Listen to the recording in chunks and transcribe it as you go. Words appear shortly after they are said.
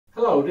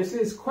So this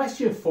is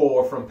question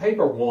 4 from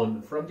paper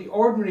 1 from the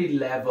ordinary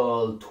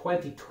level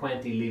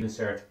 2020 Leaving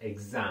Cert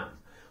exam.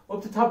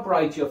 Up the top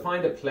right you'll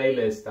find a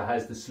playlist that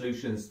has the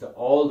solutions to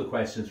all the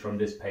questions from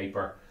this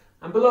paper,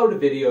 and below the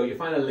video you'll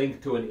find a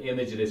link to an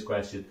image of this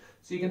question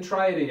so you can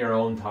try it in your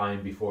own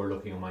time before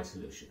looking at my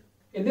solution.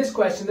 In this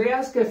question they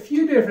ask a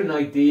few different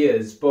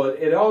ideas, but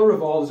it all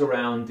revolves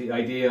around the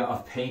idea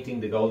of painting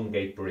the Golden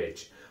Gate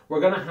Bridge.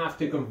 We're going to have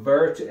to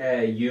convert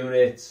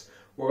units.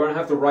 We're going to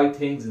have to write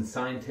things in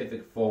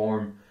scientific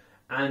form,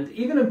 and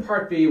even in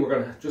part B we're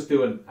going to just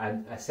do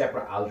a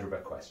separate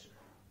algebra question.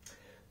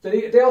 So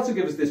they also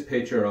give us this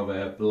picture of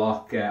a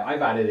block.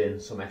 I've added in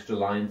some extra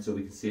lines so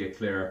we can see it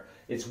clearer.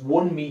 It's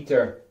 1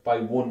 meter by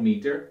 1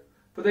 meter,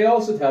 but they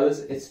also tell us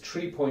it's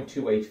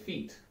 3.28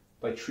 feet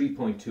by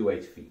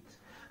 3.28 feet.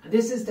 And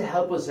this is to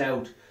help us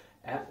out,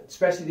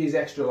 especially these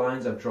extra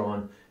lines I've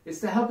drawn.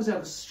 It's to help us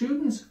out.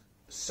 Students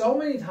so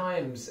many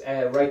times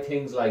write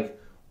things like,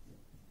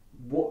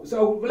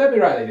 so let me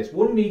write like this: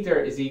 1 meter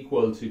is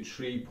equal to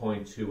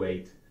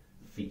 3.28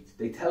 feet.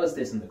 They tell us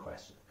this in the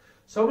question.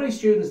 So many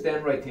students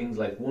then write things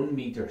like 1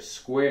 meter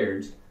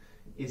squared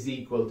is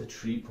equal to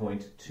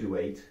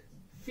 3.28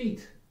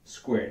 feet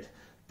squared.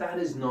 That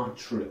is not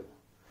true.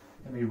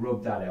 Let me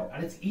rub that out.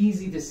 And it's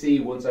easy to see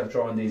once I've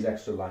drawn these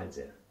extra lines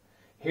in.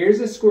 Here's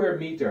a square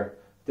meter,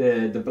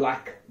 the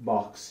black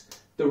box.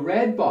 The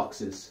red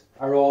boxes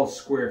are all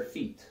square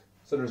feet.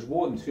 So there's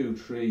 1, 2,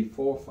 3,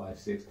 4, 5,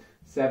 6,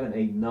 7,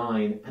 8,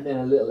 9, and then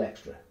a little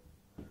extra.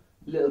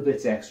 Little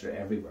bits extra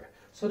everywhere.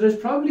 So there's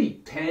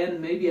probably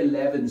 10, maybe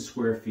 11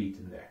 square feet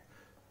in there.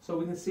 So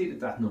we can see that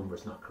that number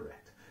is not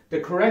correct. The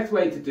correct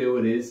way to do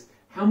it is,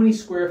 how many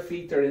square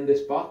feet are in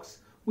this box?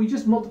 We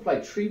just multiply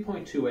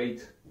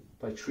 3.28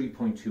 by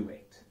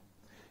 3.28.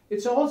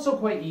 It's also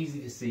quite easy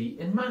to see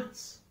in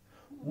maths.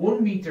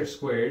 1 meter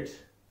squared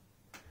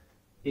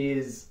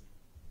is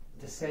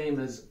the same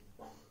as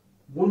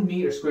 1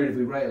 meter squared, if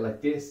we write it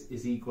like this,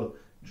 is equal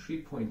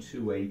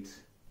 3.28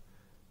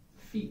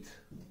 feet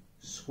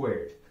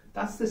squared.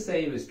 That's the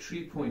same as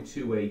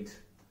 3.28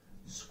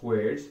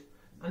 squared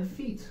and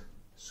feet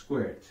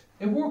squared.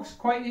 It works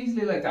quite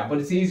easily like that, but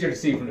it's easier to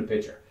see from the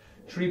picture.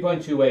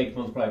 3.28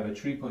 multiplied by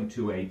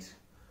 3.28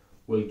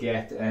 will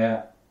get,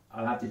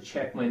 I'll have to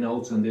check my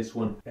notes on this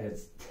one,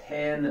 it's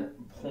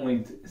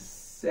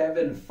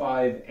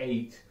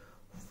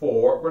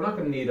 10.7584. We're not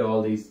going to need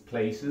all these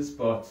places,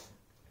 but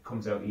it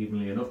comes out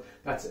evenly enough.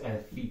 That's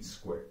feet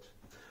squared.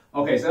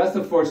 Okay, so that's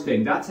the first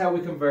thing. That's how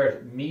we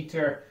convert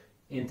meter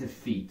into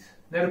feet.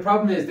 Now the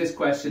problem is this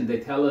question, they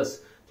tell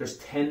us there's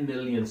 10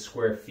 million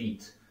square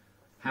feet.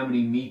 How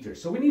many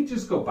meters? So we need to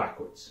just go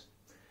backwards.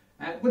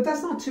 But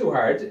that's not too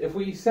hard. If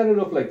we set it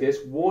up like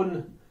this,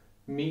 1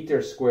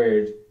 meter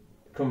squared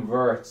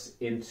converts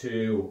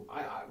into,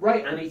 I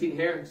write anything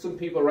here. Some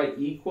people write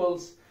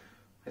equals.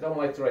 I don't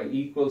like to write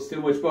equals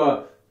too much,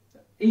 but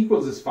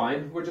equals is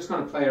fine. We're just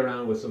going to play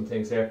around with some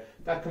things here.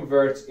 That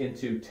converts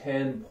into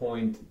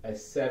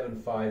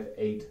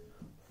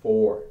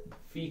 10.7584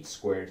 feet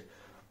squared.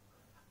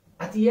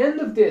 At the end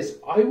of this,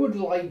 I would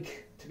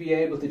like to be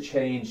able to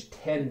change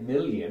 10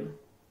 million.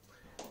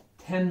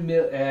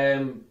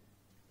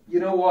 You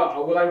know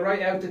what? Will I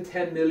write out the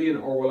 10 million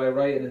or will I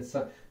write it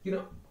inside? You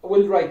know, I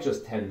will write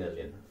just 10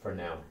 million for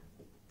now.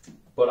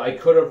 But I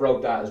could have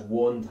wrote that as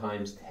 1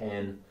 times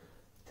 10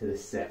 to the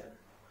 7.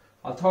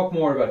 I'll talk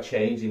more about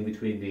changing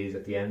between these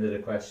at the end of the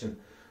question,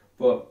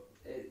 but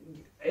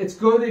it's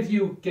good if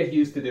you get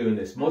used to doing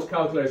this. Most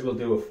calculators will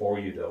do it for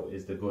you though,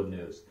 is the good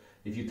news.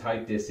 If you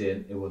type this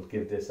in, it will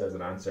give this as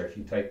an answer. If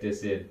you type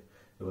this in,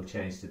 it will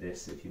change to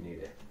this if you need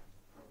it.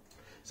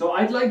 So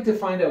I'd like to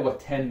find out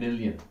what 10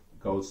 million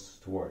goes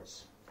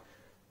towards.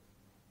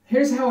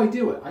 Here's how I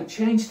do it. I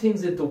change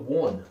things into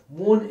 1.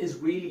 1 is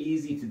really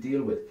easy to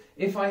deal with.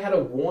 If I had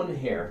a 1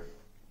 here,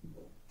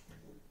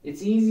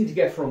 it's easy to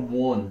get from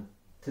 1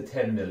 to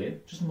 10 million.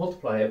 Just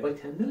multiply it by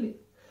 10 million.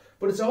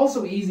 But it's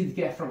also easy to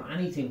get from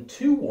anything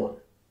to 1.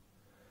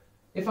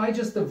 If I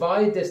just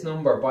divide this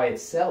number by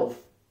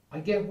itself, I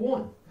get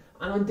 1.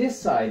 And on this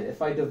side,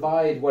 if I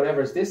divide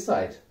whatever's this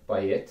side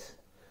by it,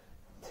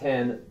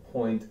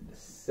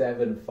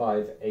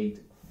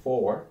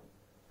 10.7584,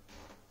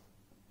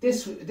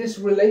 this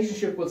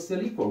relationship will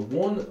still equal.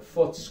 1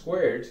 foot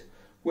squared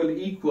will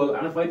equal,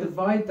 and if I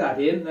divide that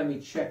in, let me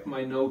check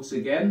my notes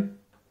again,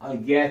 I'll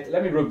get,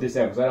 let me rub this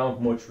out because I don't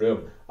have much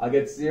room, I'll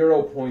get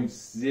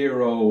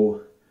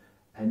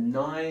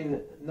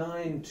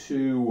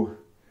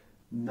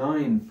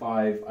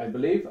 0.09295, I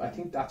believe. I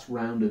think that's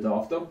rounded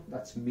off though.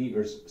 That's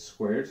meters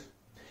squared.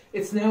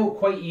 It's now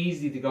quite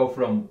easy to go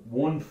from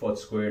 1 foot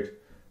squared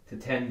to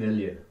 10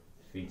 million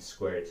feet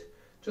squared.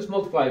 Just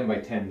multiply them by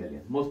 10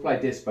 million. Multiply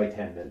this by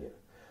 10 million.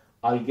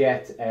 I'll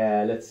get,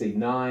 let's see,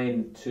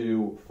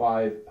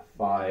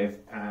 9255,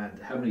 and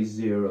how many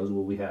zeros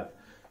will we have?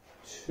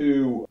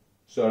 2.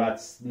 So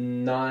that's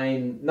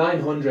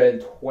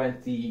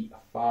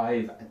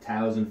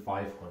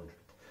 925,500.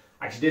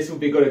 Actually, this would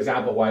be a good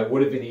example why it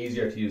would have been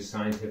easier to use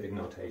scientific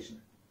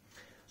notation.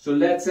 So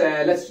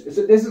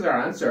so this is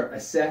our answer,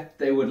 except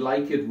they would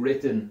like it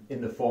written in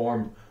the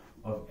form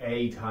of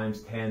a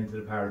times 10 to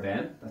the power of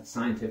n. That's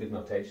scientific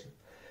notation.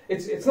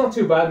 It's not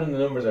too bad when the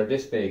numbers are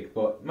this big,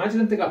 but imagine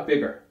if they got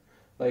bigger.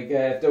 Like,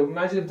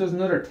 imagine if there's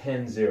another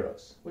 10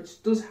 zeros,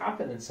 which does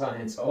happen in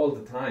science all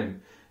the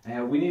time.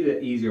 We need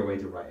an easier way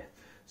to write it.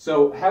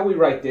 So how we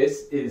write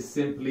this is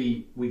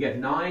simply, we get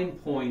 9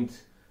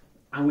 point,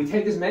 and we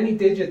take as many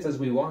digits as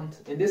we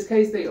want. In this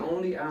case, they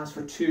only ask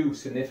for 2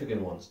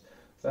 significant ones.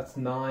 So that's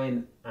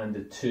 9 and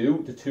the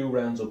 2. The 2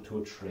 rounds up to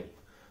a 3.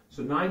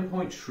 So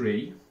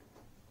 9.3.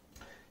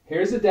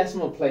 Here's a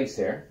decimal place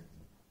here.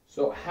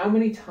 So how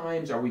many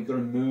times are we going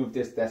to move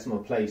this decimal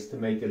place to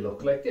make it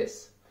look like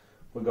this?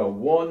 We'll go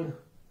 1,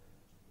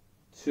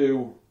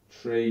 2,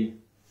 3,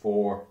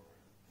 4,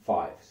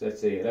 5. So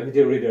let's see, let me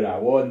redo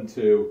that. 1,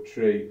 2,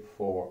 3,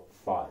 4,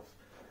 5.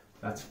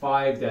 That's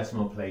 5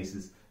 decimal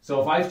places. So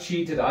if I've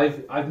cheated,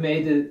 I've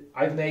made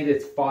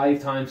it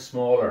 5 times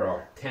smaller,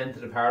 or 10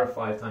 to the power of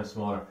 5 times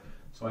smaller.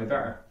 So I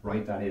better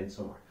write that in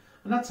somewhere.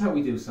 And that's how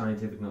we do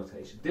scientific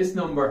notation. This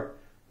number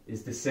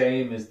is the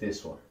same as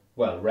this one.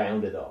 Well,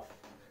 rounded off.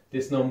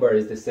 This number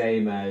is the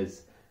same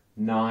as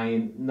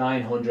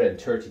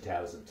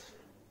 930,000.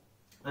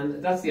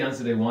 And that's the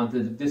answer they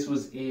wanted. This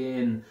was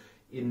in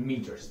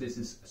meters. This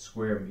is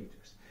square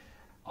meters.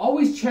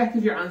 Always check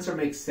if your answer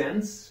makes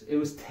sense. It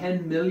was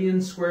 10 million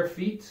square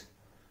feet,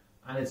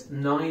 and it's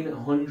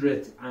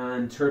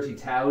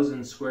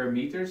 930,000 square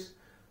meters.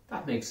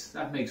 That makes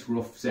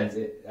rough sense.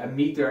 A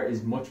meter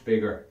is much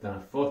bigger than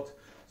a foot,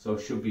 so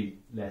it should be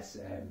less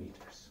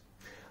meters.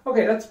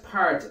 Okay, that's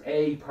part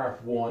A,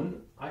 part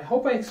 1. I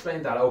hope I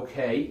explained that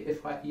okay.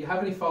 If you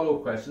have any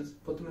follow-up questions,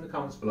 put them in the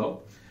comments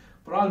below.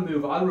 But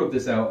I'll rub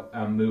this out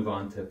and move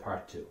on to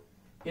part 2.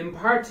 In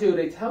part 2,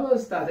 they tell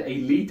us that a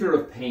litre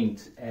of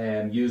paint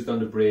used on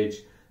the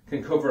bridge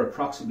can cover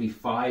approximately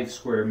 5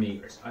 square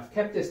meters. I've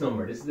kept this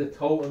number. This is the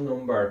total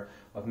number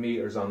of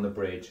meters on the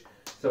bridge.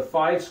 So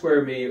 5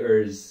 square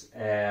meters,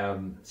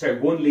 1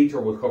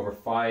 litre will cover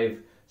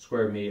 5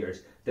 square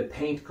meters. The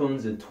paint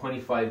comes in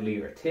 25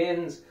 litre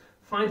tins.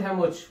 Find how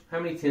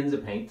many tins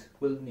of paint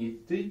we'll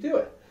need to do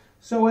it.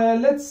 So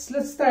let's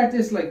start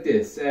this like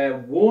this.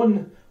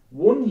 1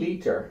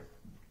 litre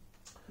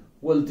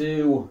will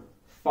do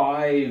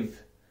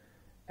 5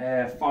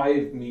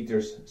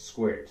 meters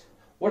squared.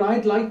 What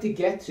I'd like to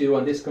get to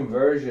on this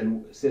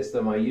conversion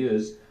system I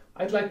use,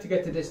 I'd like to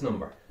get to this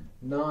number,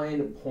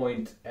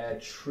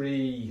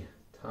 9.3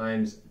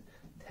 times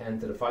 10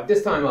 to the 5.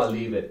 This time I'll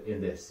leave it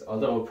in this,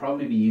 although it'll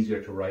probably be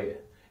easier to write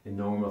it in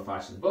normal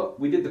fashion. But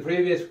we did the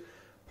previous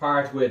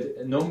part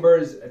with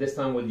numbers. This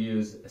time we'll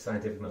use a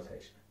scientific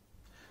notation.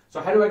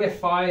 So how do I get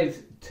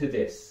 5 to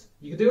this?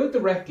 You can do it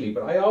directly,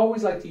 but I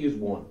always like to use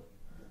 1.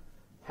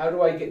 How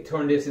do I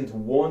turn this into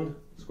 1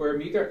 square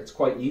meter? It's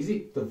quite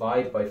easy.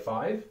 Divide by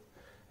 5.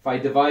 If I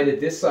divided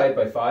this side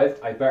by 5,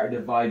 I better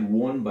divide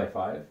 1 by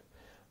 5.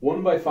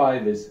 1 by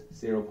 5 is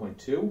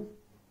 0.2.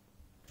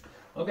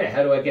 Okay,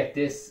 how do I get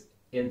this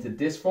into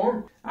this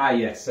form?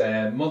 Yes,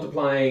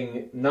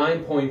 multiplying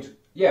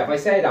if I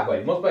say it that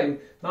way, multiplying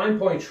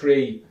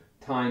 9.3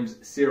 times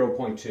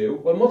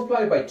 0.2. Well,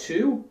 multiply it by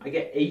 2, I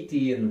get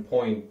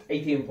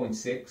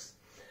 18.6.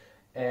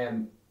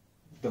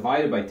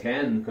 Divided by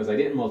 10, because I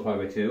didn't multiply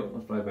by 2,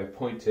 multiply by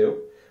 0.2.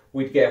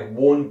 We'd get I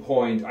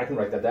can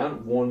write that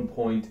down,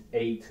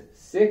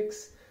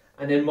 1.86.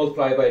 And then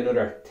multiply by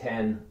another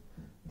 10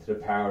 to the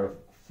power of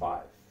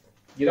 5.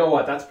 You know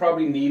what, that's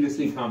probably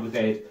needlessly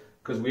complicated,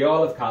 because we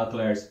all have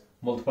calculators.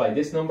 Multiply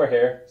this number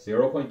here,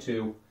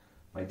 0.2,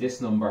 by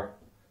this number.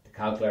 The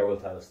calculator will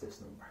tell us this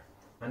number.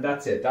 And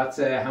that's it. That's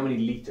how many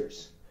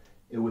litres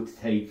it would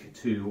take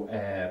to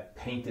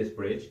paint this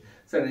bridge.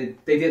 So they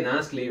didn't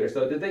ask litres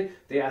though, did they?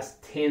 They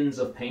asked tins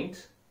of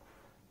paint.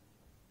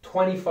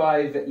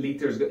 25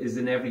 litres is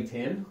in every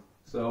tin.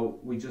 So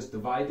we just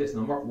divide this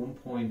number,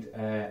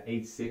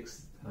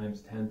 1.86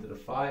 times 10 to the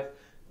 5,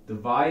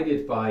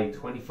 divided by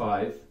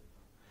 25.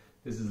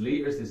 This is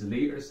litres,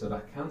 so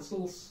that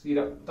cancels. You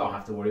don't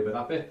have to worry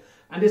about that bit.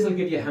 And this will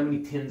give you how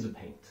many tins of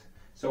paint.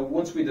 So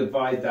once we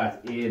divide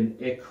that in,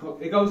 it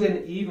goes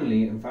in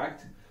evenly, in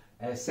fact.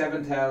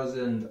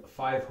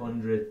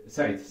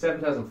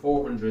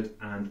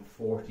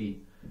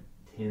 7,440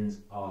 tins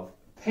of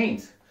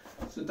paint.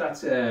 So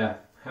that's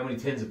how many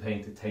tins of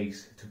paint it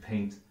takes to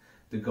paint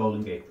the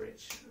Golden Gate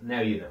Bridge.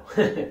 Now you know.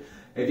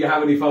 If you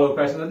have any follow-up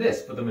questions on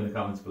this, put them in the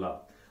comments below.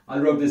 I'll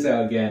rub this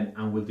out again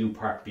and we'll do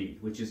part B,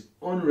 which is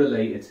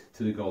unrelated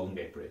to the Golden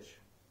Gate Bridge.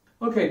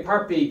 Okay,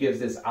 part B gives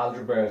this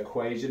algebra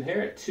equation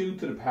here. 2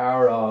 to the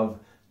power of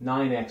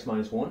 9x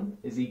minus 1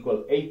 is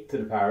equal 8 to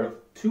the power of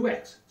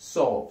 2x.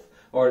 Solve.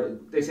 Or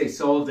they say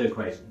solve the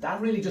equation. That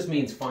really just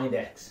means find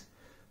x.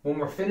 When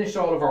we're finished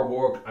all of our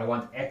work, I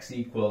want x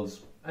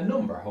equals a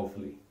number,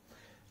 hopefully.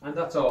 And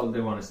that's all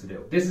they want us to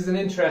do. This is an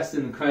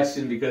interesting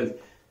question because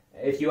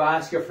if you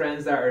ask your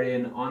friends that are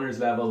in honours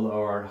level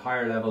or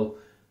higher level,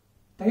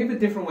 they have a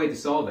different way to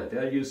solve it.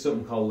 They'll use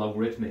something called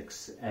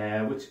logarithmics,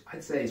 which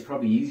I'd say is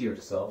probably easier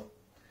to solve.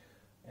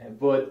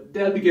 But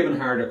they'll be given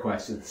harder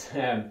questions.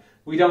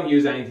 We don't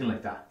use anything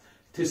like that.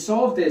 To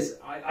solve this,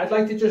 I'd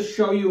like to just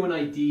show you an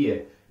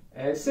idea.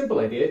 A simple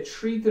idea.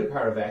 3 to the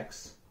power of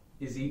x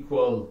is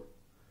equal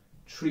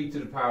 3 to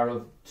the power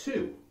of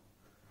 2.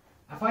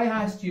 If I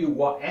asked you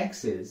what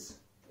x is,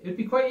 it'd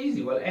be quite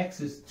easy. Well, x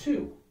is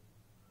 2.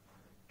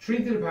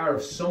 3 to the power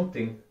of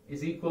something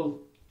is equal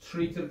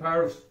 3 to the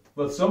power of,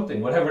 well, something,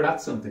 whatever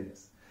that something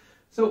is.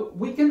 So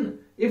we can,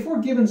 if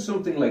we're given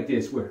something like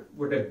this, where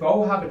they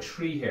both have a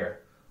 3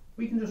 here,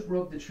 we can just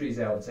rub the 3's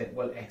out and say,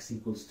 well, x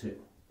equals 2.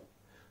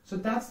 So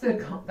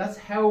that's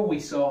how we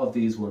solve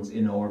these ones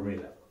in ordinary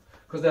level.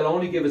 Because they'll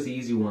only give us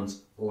easy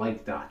ones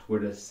like that, where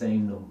they're the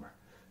same number.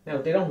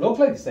 Now, they don't look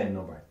like the same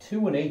number.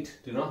 2 and 8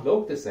 do not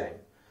look the same,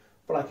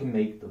 but I can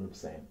make them the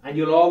same. And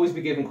you'll always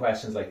be given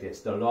questions like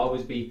this. There'll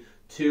always be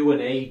 2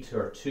 and 8,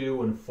 or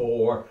 2 and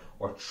 4,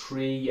 or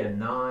 3 and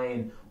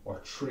 9,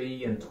 or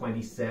 3 and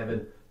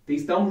 27.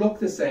 These don't look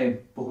the same,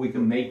 but we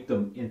can make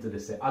them into the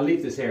same. I'll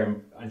leave this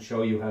here and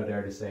show you how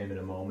they're the same in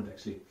a moment,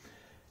 actually.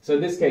 So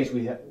in this case,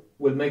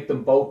 we'll make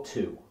them both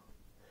 2.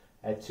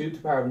 2 to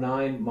the power of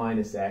 9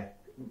 minus x,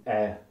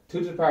 2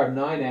 to the power of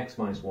 9x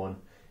minus 1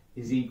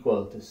 is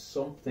equal to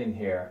something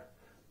here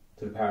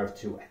to the power of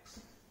 2x.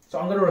 So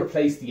I'm going to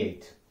replace the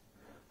 8.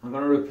 I'm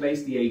going to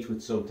replace the 8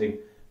 with something.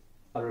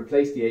 I'll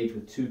replace the 8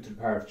 with 2 to the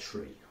power of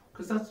 3,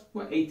 because that's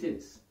what 8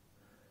 is.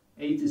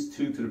 8 is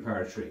 2 to the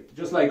power of 3.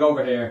 Just like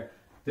over here,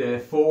 the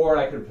 4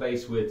 I could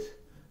replace with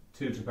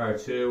 2 to the power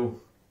of 2.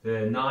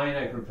 The 9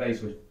 I could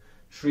replace with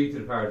 3 to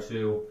the power of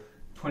 2.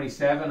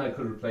 27 I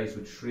could replace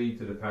with 3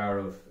 to the power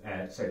of,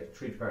 3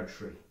 to the power of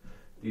 3.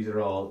 These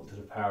are all to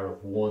the power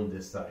of 1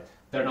 this side.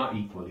 They're not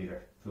equal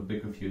either, so a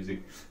bit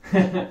confusing.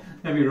 Let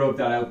me rub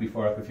that out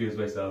before I confuse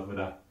myself with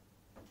that.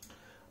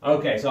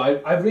 Okay, so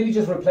I've really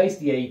just replaced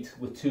the 8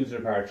 with 2 to the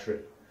power of 3.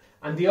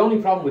 And the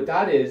only problem with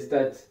that is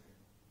that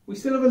we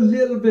still have a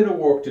little bit of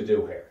work to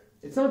do here.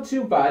 It's not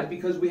too bad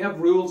because we have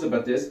rules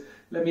about this.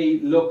 Let me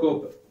look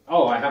up.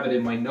 Oh, I have it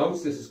in my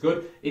notes. This is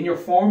good. In your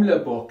formula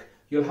book,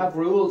 you'll have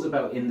rules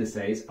about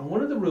indices. And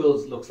one of the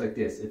rules looks like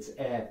this. It's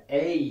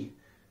a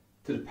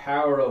to the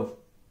power of,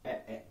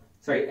 a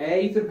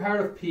to the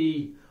power of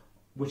p,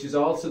 which is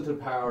also to the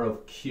power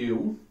of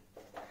q.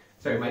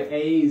 Sorry, my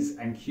a's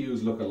and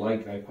q's look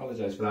alike. I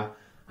apologize for that.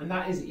 And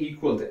that is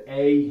equal to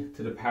a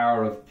to the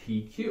power of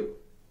pq.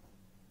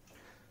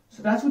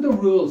 So that's what the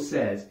rule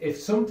says.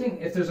 If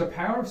there's a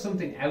power of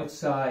something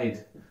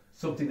outside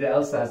something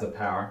else that has a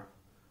power,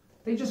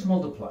 they just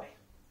multiply.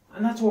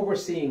 And that's what we're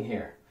seeing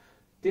here.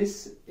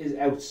 This is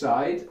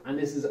outside, and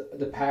this is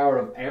the power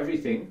of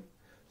everything.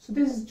 So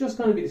this is just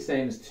going to be the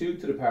same as 2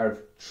 to the power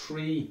of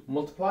 3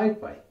 multiplied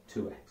by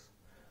 2x.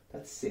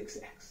 That's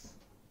 6x.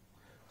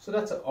 So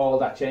that's all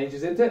that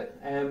changes, isn't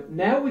it?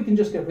 Now we can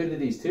just get rid of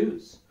these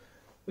 2's.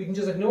 We can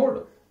just ignore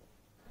them.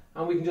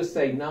 And we can just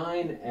say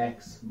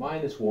 9x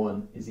minus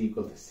 1 is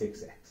equal to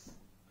 6x.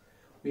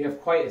 We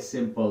have quite a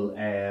simple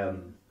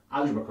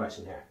algebra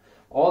question here.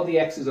 All the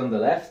x's on the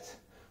left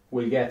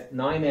will get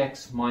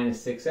 9x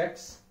minus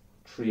 6x,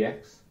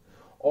 3x.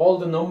 All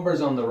the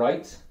numbers on the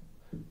right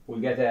will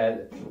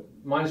get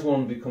minus 1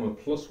 will become a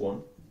plus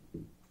 1.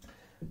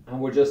 And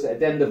we're just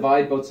then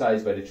divide both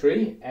sides by the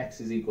 3. X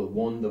is equal to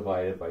 1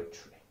 divided by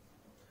 3.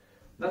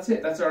 That's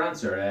it. That's our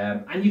answer.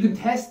 And you can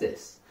test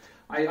this.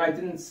 I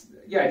didn't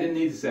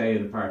need to say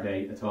it in part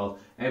A at all,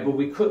 but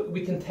we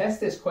can test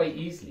this quite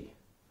easily.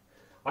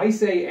 I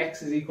say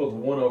x is equal to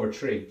 1 over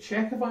 3.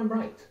 Check if I'm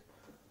right.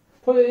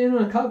 Put it in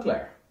on a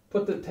calculator.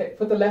 Put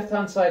the left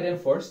hand side in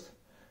first.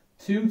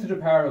 2 to the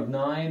power of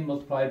 9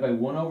 multiplied by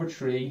 1 over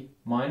 3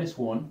 minus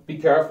 1. Be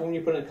careful when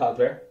you put in a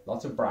calculator.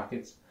 Lots of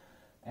brackets.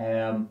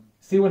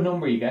 See what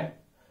number you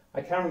get.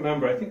 I can't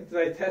remember. I think, did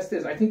I test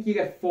this? I think you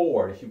get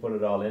 4 if you put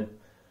it all in.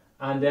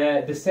 And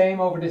the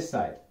same over this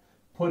side.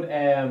 Put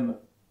 8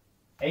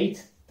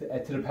 to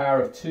the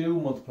power of 2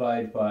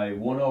 multiplied by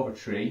 1 over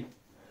 3.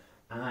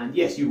 And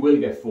yes, you will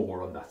get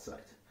 4 on that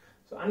side.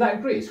 So, and that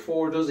agrees.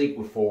 4 does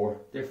equal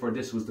 4. Therefore,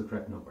 this was the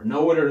correct number.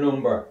 No other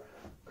number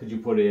could you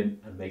put in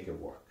and make it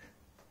work.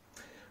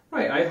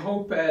 Right, I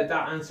hope that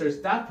answers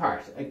that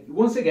part.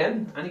 Once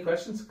again, any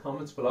questions,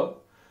 comments below.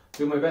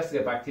 Do my best to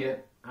get back to you.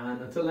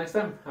 And until next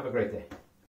time, have a great day.